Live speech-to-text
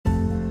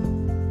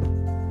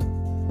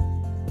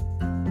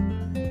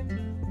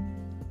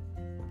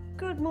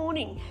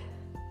morning.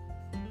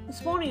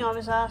 This morning I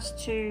was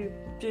asked to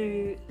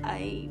do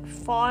a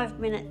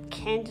 5-minute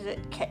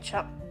candidate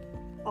catch-up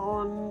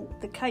on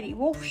the Katie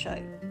Wolf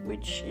show,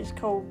 which is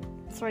called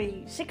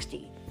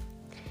 360.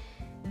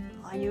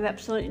 I knew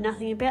absolutely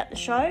nothing about the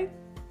show,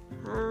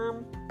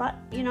 but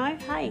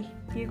hey,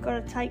 you've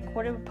got to take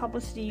whatever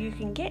publicity you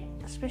can get,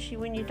 especially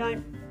when you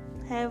don't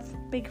have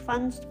big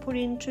funds to put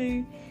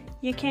into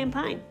your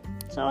campaign.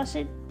 So I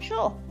said,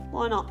 sure,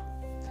 why not?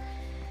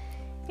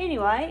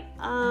 Anyway,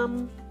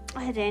 I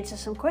had to answer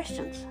some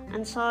questions,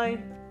 and so I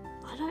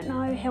don't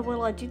know how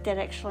well I did that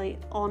actually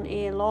on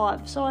air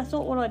live. So I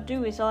thought what I'd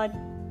do is I'd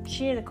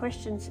share the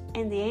questions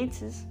and the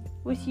answers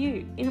with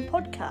you in a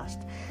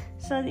podcast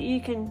so that you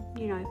can,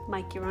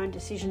 make your own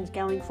decisions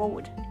going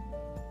forward.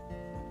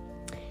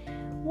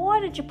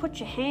 Why did you put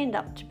your hand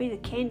up to be the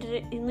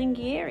candidate in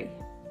Lingieri?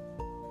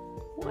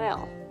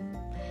 Well,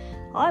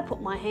 I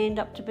put my hand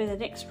up to be the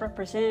next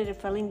representative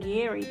for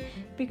Lingieri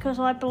because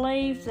I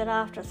believe that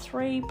after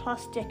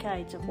 3+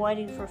 decades of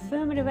waiting for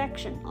affirmative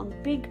action on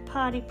big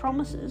party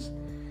promises,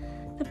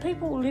 the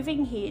people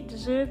living here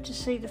deserve to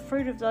see the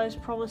fruit of those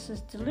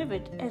promises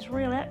delivered as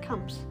real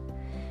outcomes.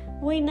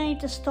 We need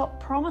to stop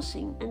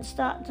promising and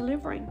start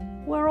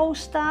delivering. We're all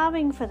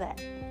starving for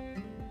that.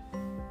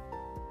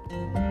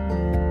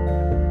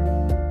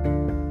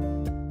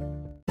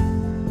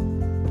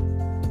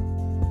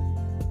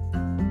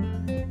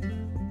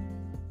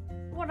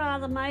 What are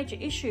the major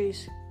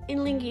issues in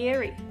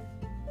Lingieri?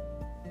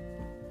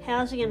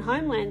 Housing and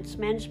homelands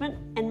management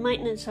and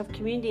maintenance of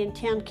community and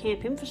town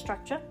camp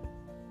infrastructure,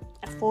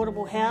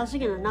 affordable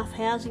housing and enough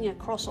housing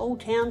across all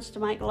towns to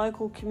make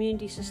local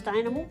community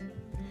sustainable,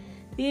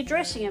 the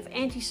addressing of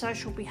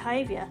antisocial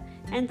behaviour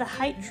and the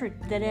hatred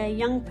that our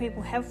young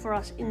people have for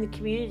us in the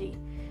community,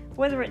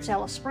 whether it's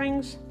Alice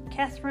Springs,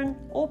 Katherine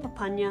or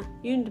Papunya,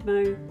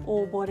 Yuendumu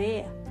or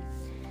Wadeye.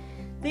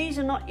 These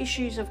are not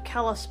issues of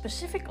colour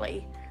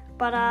specifically,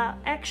 but are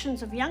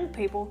actions of young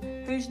people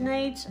whose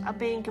needs are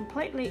being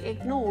completely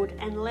ignored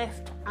and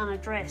left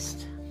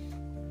unaddressed.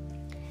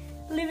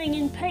 Living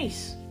in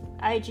peace,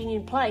 ageing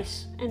in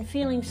place and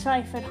feeling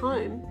safe at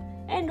home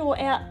and or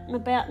out and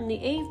about in the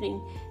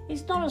evening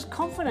is not as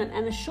confident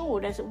and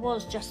assured as it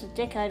was just a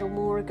decade or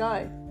more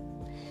ago.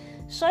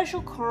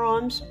 Social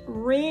crimes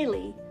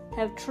rarely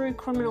have true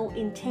criminal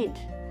intent,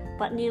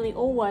 but nearly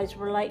always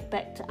relate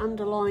back to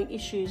underlying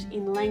issues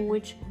in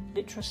language,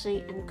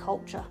 literacy and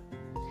culture.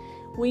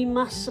 We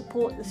must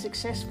support the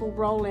successful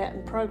rollout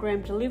and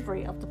program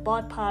delivery of the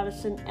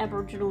bipartisan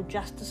Aboriginal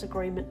Justice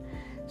Agreement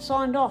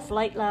signed off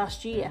late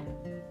last year.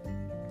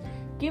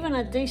 Given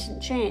a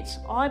decent chance,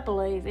 I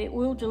believe it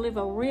will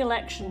deliver real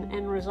action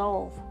and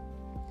resolve.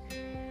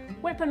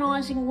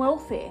 Weaponising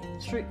welfare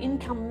through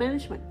income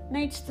management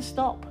needs to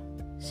stop.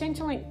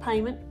 Centrelink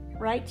payment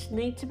rates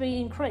need to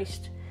be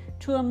increased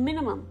to a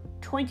minimum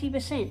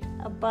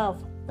 20%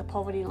 above the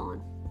poverty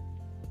line.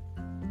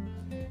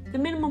 The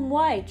minimum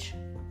wage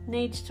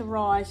needs to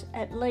rise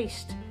at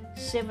least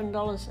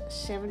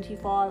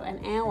 $7.75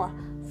 an hour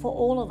for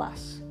all of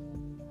us.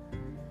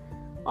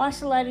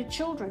 Isolated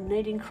children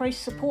need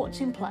increased supports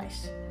in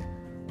place.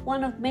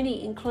 One of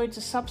many includes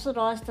a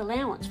subsidised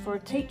allowance for a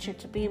teacher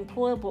to be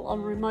employable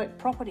on remote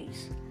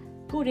properties.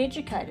 Good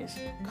educators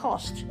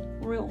cost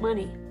real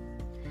money.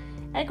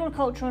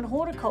 Agriculture and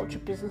horticulture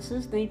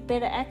businesses need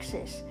better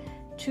access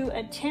to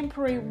a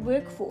temporary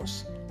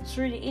workforce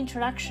through the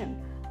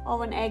introduction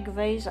of an ag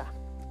visa.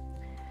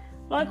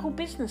 Local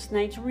business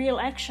needs real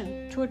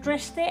action to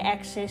address their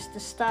access to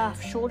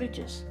staff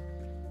shortages.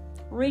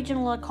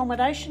 Regional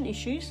accommodation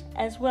issues,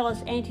 as well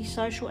as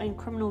antisocial and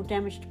criminal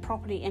damage to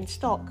property and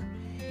stock.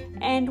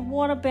 And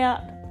what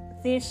about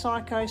their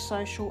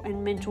psychosocial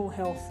and mental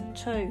health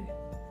too?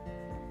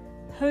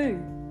 Who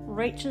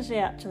reaches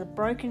out to the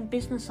broken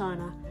business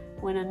owner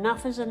when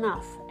enough is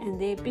enough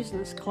and their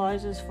business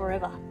closes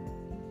forever?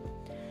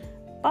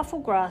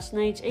 Bufflegrass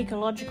needs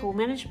ecological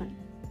management.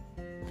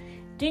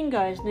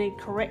 Dingoes need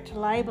correct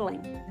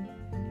labelling.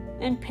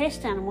 And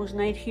pest animals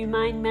need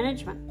humane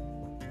management.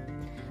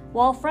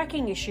 While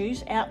fracking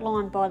issues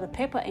outlined by the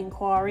Pepper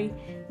inquiry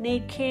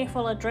need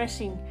careful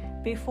addressing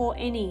before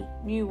any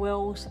new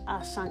wells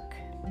are sunk.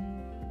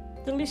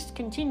 The list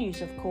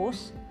continues, of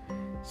course.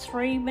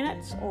 3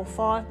 minutes or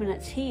 5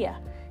 minutes here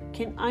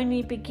can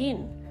only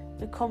begin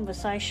the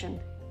conversation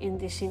in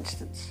this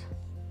instance.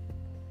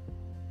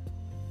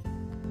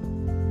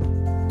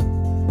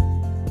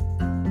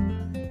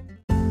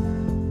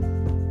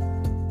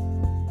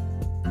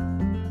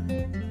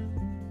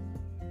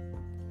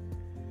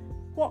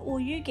 What will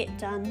you get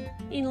done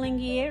in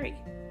Lingieri?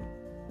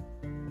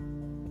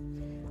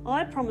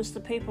 I promised the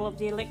people of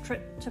the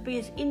electorate to be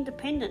as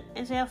independent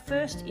as our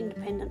first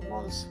independent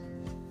was.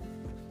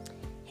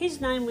 His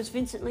name was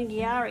Vincent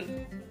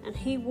Lingieri, and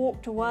he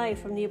walked away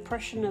from the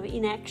oppression of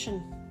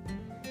inaction.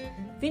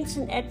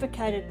 Vincent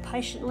advocated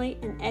patiently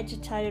and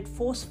agitated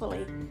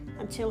forcefully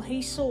until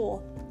he saw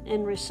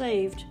and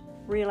received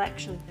real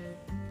action.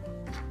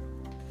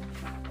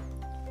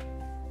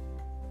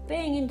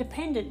 Being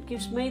independent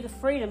gives me the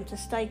freedom to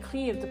stay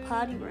clear of the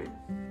party room.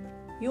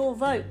 Your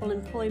vote will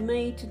employ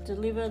me to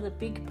deliver the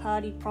big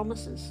party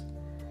promises.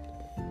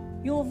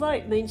 Your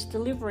vote means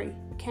delivery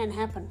can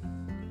happen.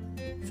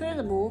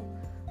 Furthermore,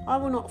 I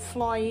will not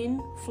fly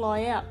in,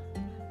 fly out,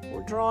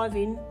 or drive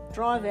in,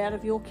 drive out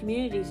of your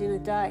communities in a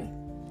day.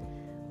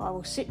 I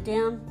will sit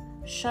down,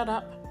 shut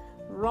up,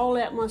 roll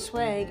out my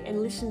swag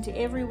and listen to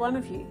every one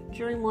of you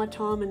during my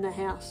time in the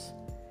House.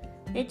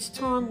 It's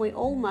time we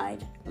all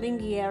made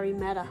Lingiari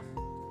matter.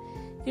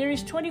 There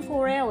is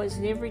 24 hours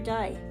in every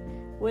day.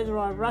 Whether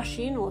I rush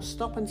in or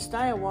stop and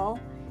stay a while,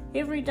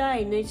 every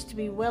day needs to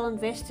be well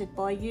invested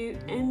by you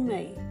and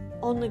me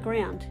on the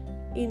ground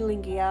in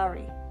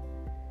Lingiari.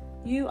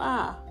 You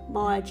are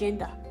my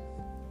agenda.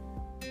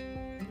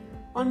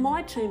 On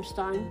my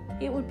tombstone,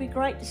 it would be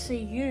great to see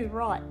you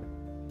write,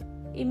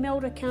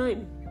 Imelda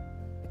came.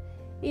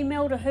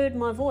 Imelda heard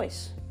my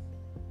voice.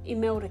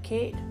 Imelda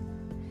cared.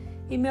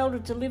 Imelda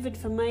delivered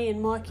for me and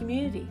my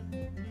community.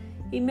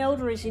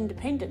 Imelda is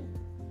independent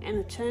and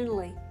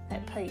eternally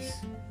at peace.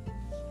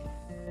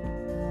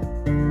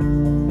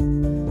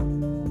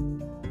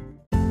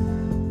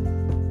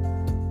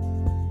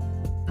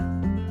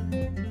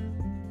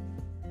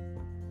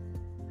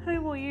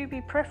 Who will you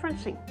be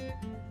preferencing?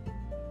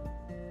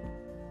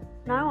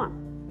 No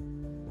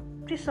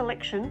one. This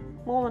election,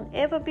 more than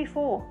ever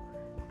before,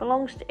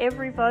 belongs to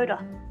every voter.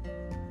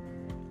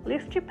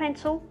 Lift your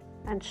pencil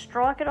and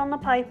strike it on the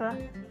paper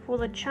for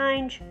the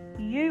change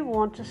you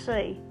want to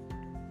see.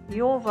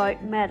 Your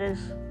vote matters.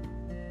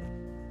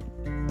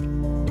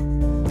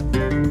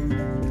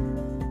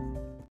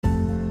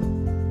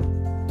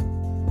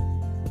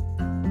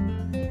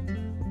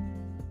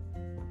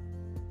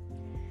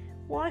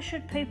 Why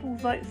should people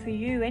vote for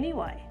you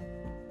anyway?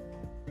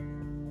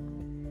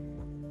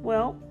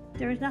 Well,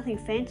 there is nothing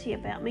fancy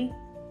about me.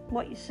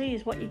 What you see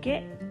is what you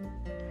get.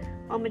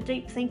 I'm a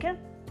deep thinker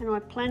and I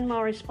plan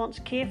my response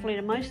carefully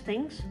to most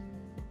things.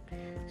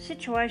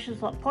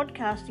 Situations like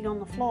podcasting on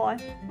the fly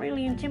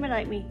really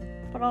intimidate me,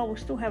 but I will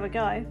still have a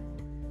go.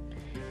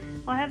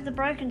 I have the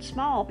broken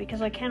smile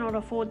because I cannot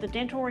afford the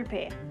dental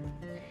repair.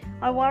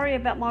 I worry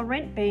about my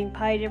rent being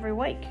paid every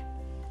week.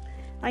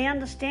 I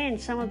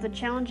understand some of the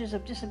challenges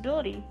of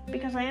disability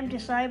because I am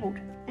disabled,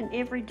 and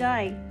every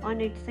day I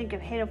need to think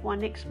ahead of my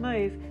next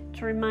move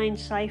to remain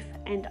safe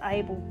and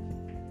able.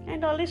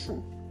 And I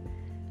listen.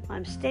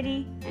 I'm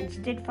steady and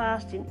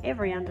steadfast in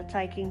every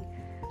undertaking.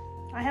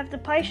 I have the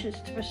patience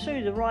to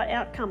pursue the right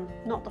outcome,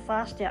 not the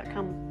fast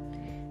outcome.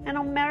 And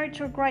I'm married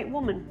to a great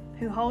woman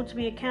who holds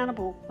me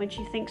accountable when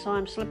she thinks I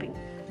am slipping.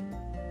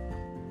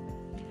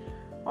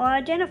 I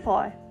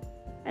identify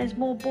as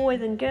more boy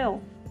than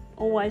girl,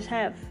 always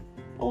have,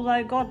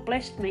 although God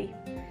blessed me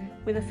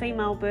with a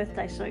female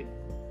birthday suit.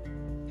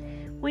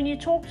 When you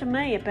talk to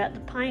me about the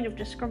pain of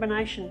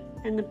discrimination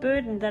and the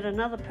burden that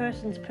another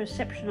person's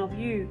perception of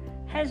you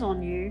has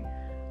on you,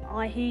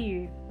 I hear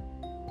you.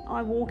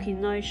 I walk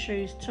in those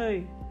shoes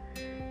too.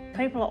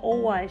 People are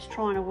always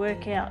trying to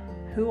work out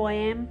who I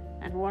am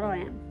and what I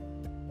am.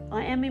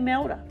 I am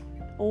Imelda,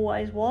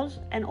 always was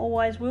and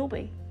always will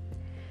be.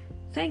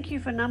 Thank you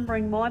for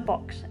numbering my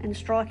box and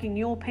striking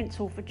your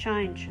pencil for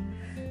change.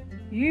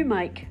 You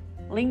make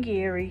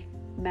Lingiari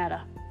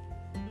matter.